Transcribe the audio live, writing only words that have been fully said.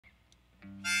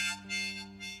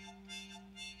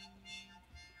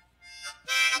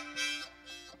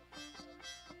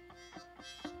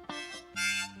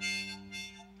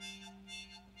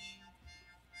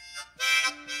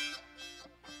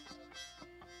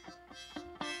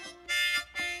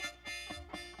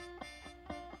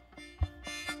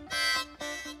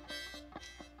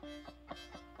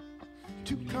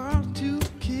2 cars, 2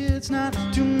 kids, not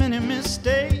too many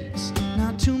mistakes,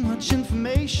 not too much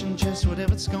information, just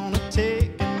whatever it's gonna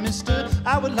take. And mister,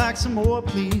 I would like some more,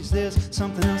 please, there's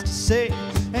something else to say.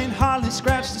 Ain't hardly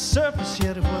scratched the surface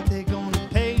yet of what they gonna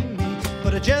pay me,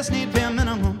 but I just need bare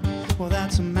minimum, well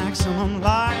that's a maximum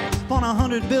life on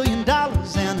 $100 billion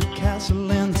and a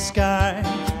castle in the sky.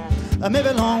 Maybe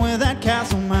along with that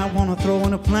castle might wanna throw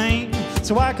in a plane,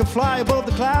 so I could fly above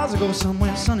the clouds or go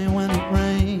somewhere sunny when it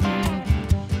rains.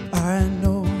 I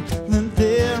know that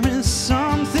there is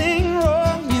something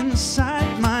wrong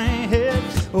inside my head,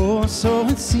 or so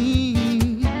it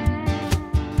seems.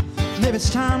 Maybe it's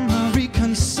time I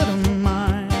reconsider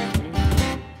my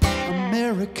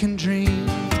American dream.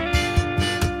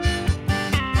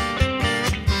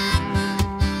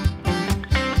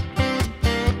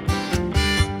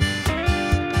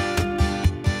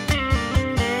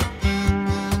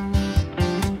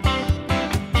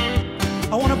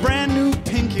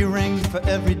 For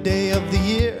every day of the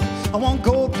year, I want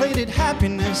gold-plated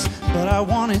happiness, but I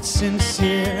want it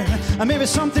sincere. Maybe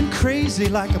something crazy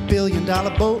like $1 billion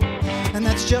boat, and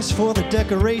that's just for the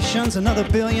decorations. Another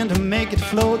billion to make it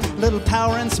float. A little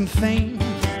power and some fame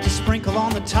to sprinkle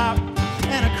on the top,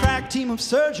 and a crack team of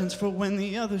surgeons for when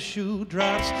the other shoe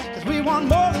drops. Cause we want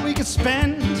more than we could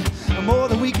spend, or more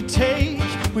than we could take.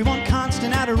 We want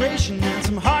constant adoration and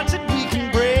some hearts that we can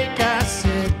break. I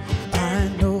said, I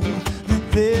know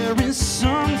there is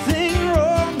something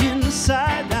wrong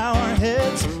inside our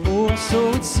heads, or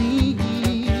so it seems.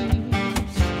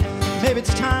 Maybe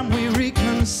it's time we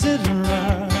reconsider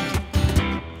our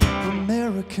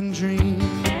American dream.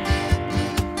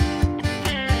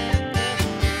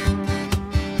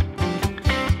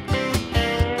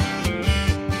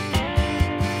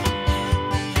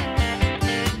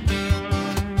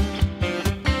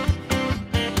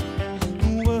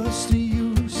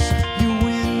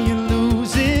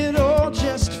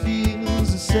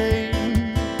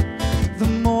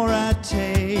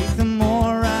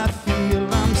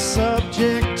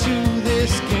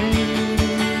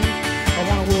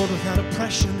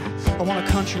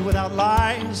 Without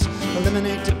lies,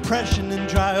 eliminate depression and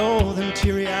dry all them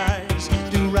teary eyes.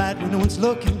 Do right when no one's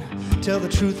looking, tell the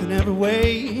truth in every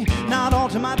way. Not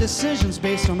alter my decisions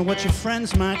based on what your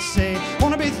friends might say.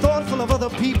 Wanna be thoughtful of other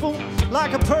people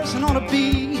like a person ought to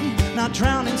be, not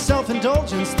drown in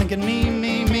self-indulgence thinking me,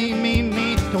 me, me, me,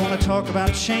 me. Don't wanna talk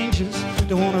about changes,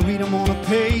 don't wanna read them on a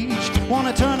page.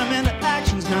 Wanna turn them into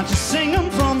actions, not just sing them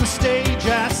from the stage.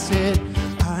 I said,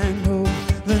 I know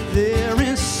that there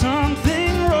is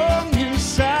something wrong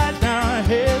inside our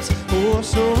heads, or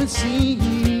so it seems.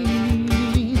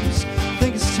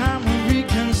 Think it's time we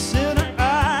reconsider.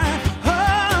 I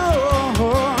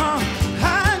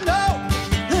know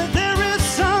that there is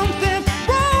something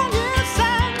wrong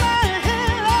inside my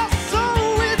head, or so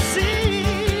it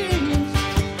seems.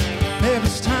 Maybe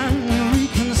it's time we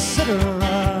reconsider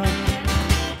our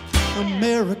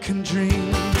American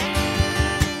dream.